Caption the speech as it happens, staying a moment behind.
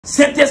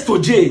sentenced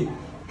to jail.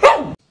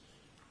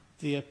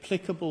 The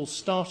applicable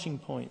starting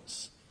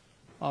points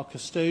are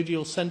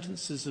custodial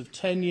sentences of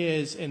 10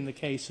 years in the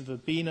case of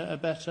Obinna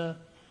Abeta,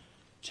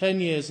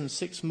 10 years and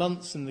 6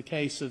 months in the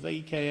case of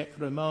Wike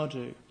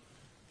Ekweremadu,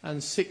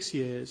 and 6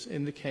 years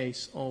in the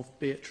case of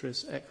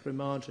Beatrice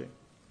Ekweremadu.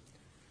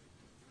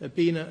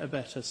 Obinna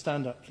Abeta,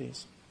 stand up,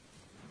 please.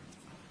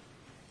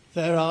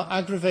 There are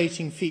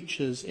aggravating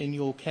features in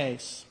your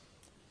case.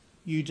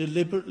 You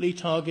deliberately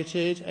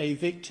targeted a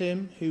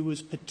victim who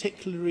was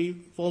particularly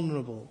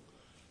vulnerable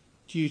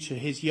due to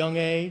his young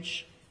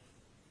age,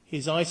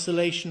 his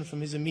isolation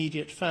from his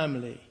immediate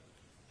family,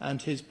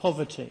 and his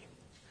poverty.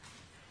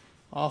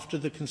 After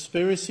the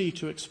conspiracy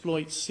to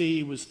exploit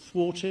C was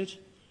thwarted,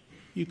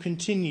 you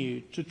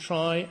continued to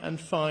try and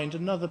find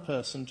another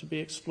person to be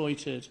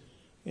exploited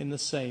in the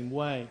same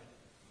way.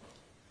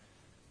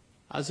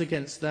 As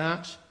against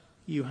that,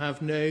 you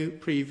have no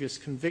previous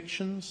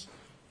convictions,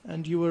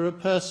 and you are a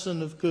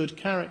person of good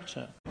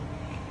character.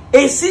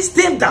 A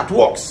system that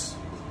works.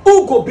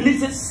 Who go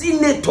believe a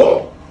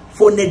senator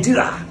for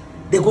Nigeria?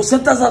 They go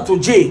sentence her to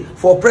jail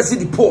for oppressing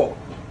the poor.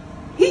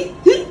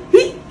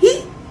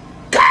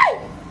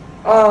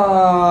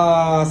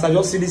 So I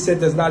just see this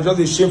sentence now, just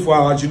a shame for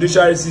our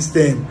judiciary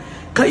system.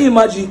 Can you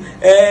imagine?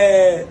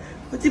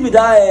 What be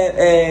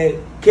that?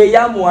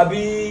 Keyamu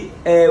abi?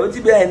 What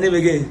be her name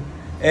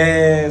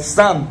again?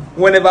 Sam.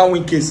 Whenever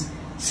win case,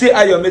 say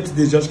how you made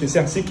the judge case.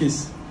 See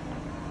case.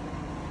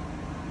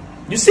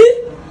 You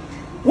see,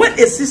 when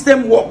a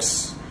system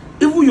works,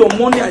 even your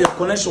money and your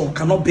connection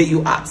cannot pay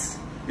you out.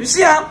 You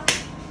see how?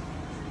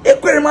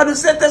 Ekweremadu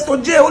sentence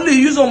to jail. Only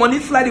use your money,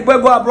 fly the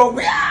boy go abroad.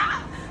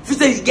 If you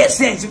say you get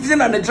sense, if you say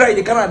that they try,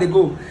 they cannot they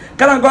go.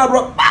 Cannot go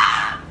abroad.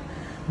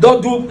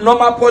 Don't do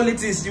normal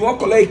politics. You want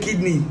to collect a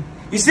kidney.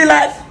 You see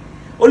life?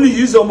 Only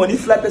use your money,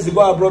 fly person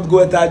go abroad,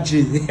 go at that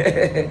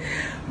jail.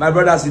 My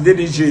brothers, you did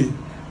in jail.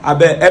 I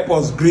bet help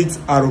us greet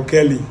Aro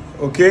Kelly.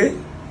 Okay?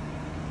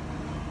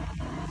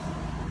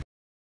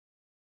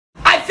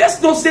 I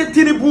first don't say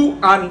tinubu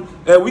and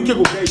wike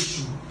go get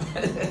issue.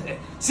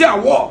 See a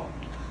war.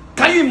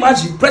 Can you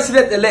imagine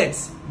president-elect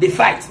they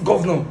fight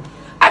governor?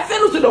 I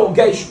feel to the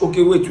guys.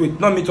 Okay, wait.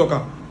 Not me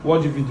talking.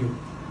 Watch the video.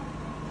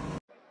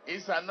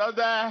 It's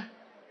another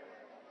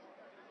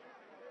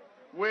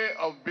way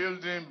of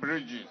building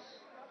bridges.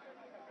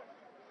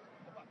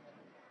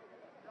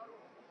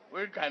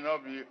 We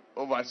cannot be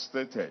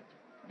overstated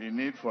the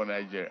need for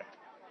Nigeria.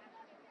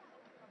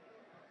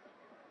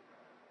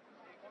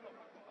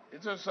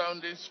 It is on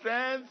the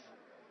strength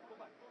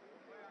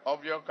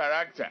of your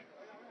character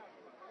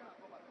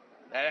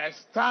that I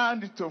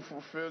stand to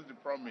fulfill the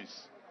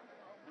promise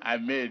I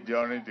made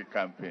during the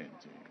campaign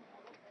to you.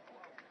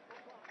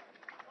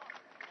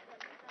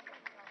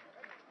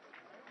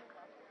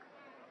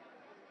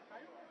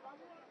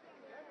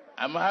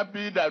 I'm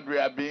happy that we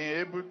are being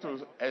able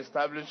to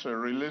establish a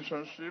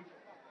relationship.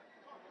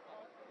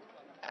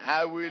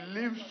 I will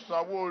leave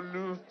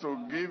Sanwo-Olu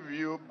to give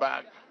you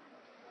back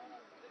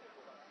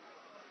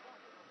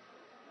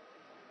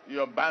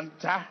your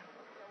banter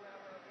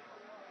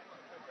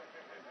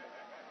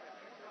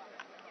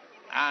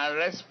and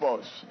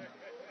response.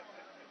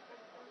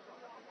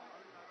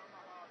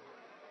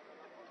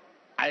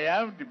 I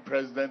am the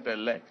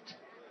president-elect.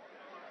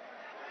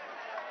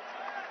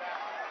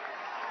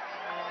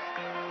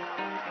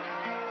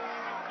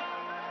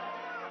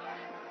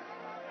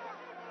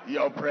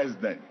 Your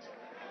president.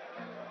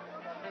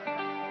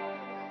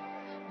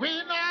 We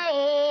know,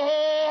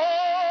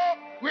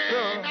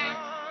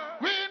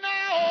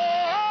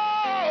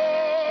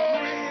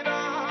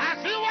 I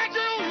see what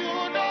you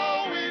know,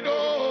 we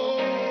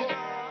know.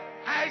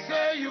 I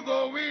say you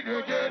go with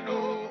the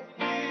no.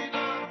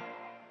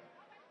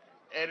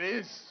 It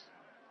is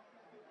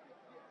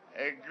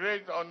a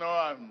great honor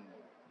and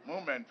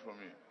moment for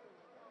me.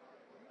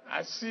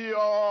 I see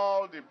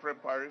all the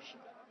preparation,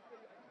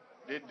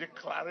 the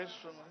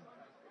declaration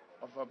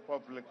of a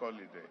public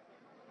holiday,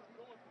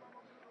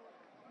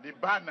 the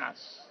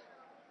banners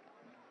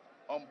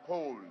on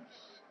poles,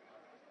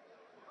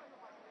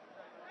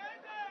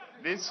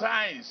 the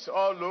signs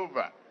all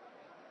over.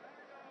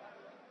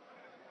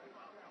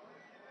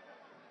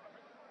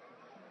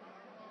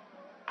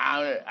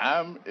 I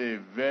am a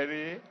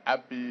very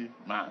happy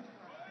man.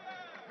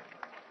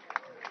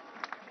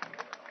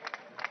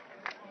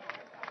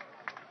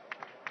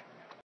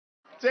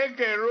 Take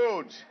a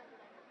road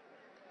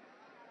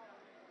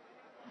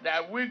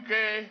that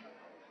Wike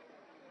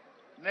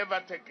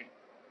never taken.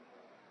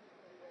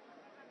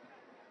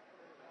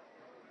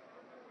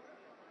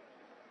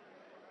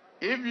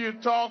 If you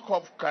talk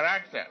of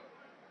character,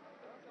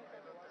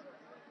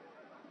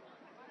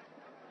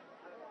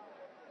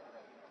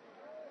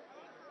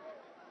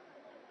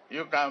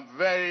 you can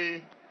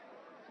very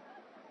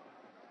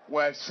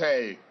well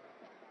say,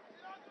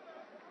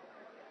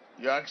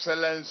 Your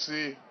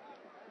Excellency,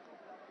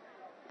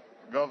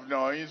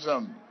 Governor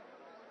Isam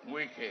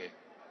Wike,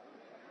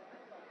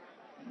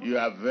 you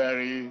are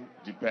very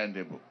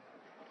dependable.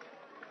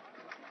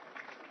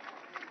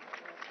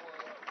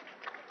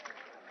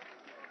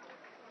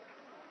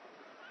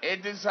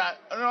 It is an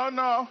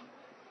honor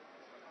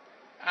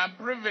and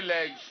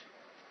privilege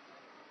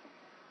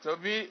to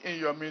be in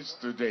your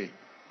midst today.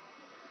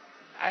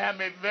 I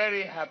am a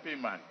very happy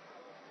man.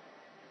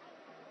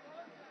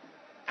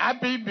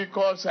 Happy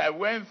because I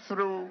went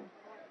through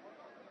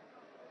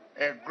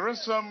a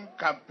gruesome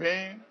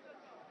campaign,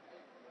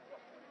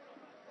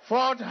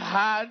 fought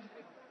hard,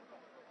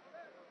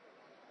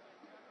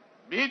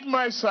 beat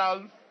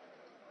myself,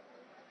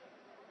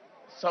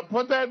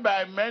 supported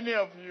by many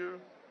of you,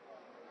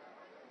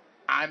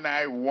 and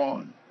I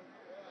won.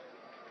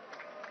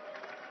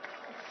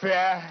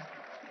 Fair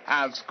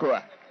and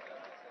square.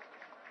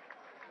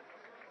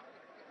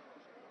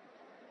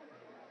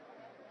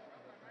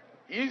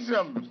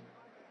 Ism,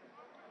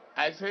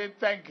 I say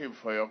thank you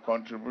for your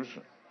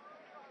contribution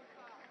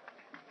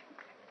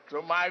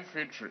to my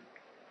victory.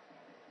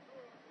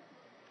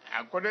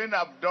 I couldn't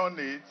have done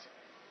it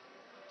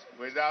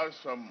without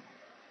some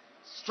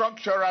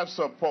structural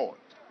support,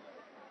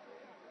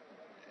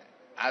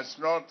 as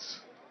not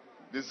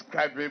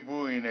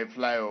describable in a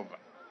flyover.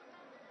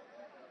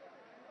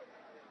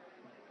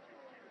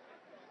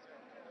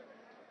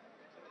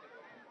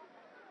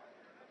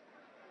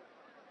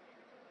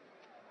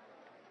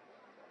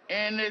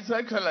 In His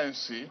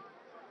Excellency,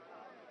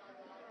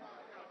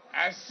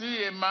 I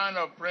see a man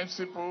of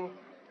principle.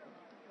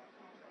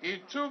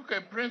 He took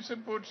a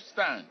principled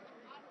stand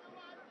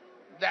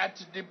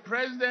that the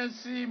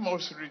presidency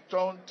must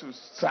return to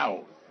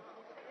South.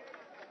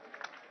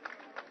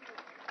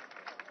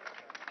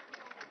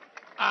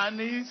 And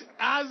he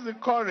has the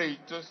courage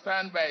to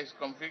stand by his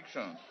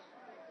convictions,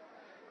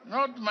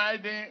 not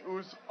minding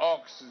whose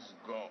ox is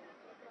gone.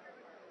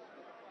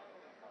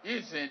 He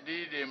is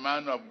indeed a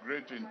man of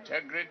great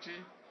integrity.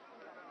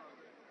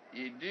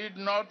 He did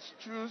not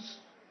choose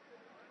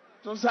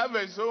to serve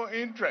his own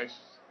interests,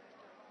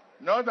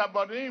 not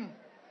about him.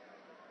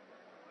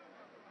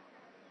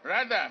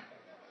 Rather,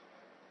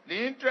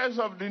 the interests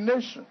of the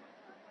nation.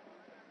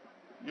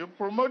 You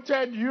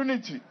promoted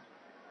unity.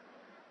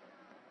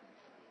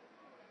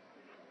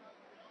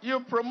 You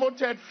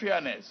promoted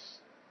fairness.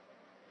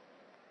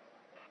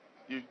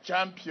 You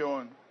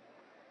championed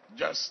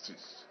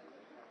justice.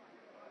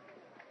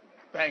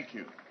 Thank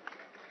you.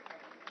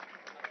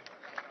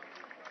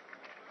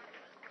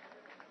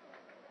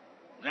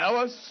 There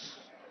was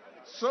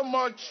so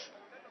much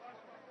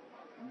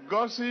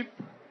gossip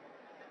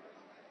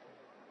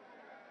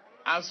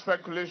and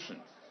speculation,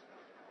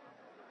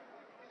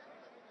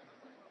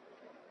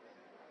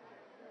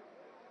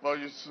 but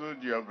you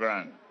stood your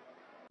ground.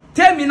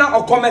 Tell me now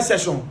a comment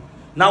section.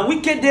 Now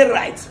wike dey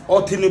right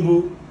or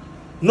tinubu?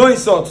 No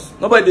insults.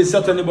 Nobody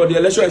insult anybody.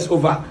 Election is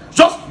over.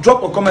 Just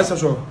drop a comment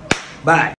section. Bye.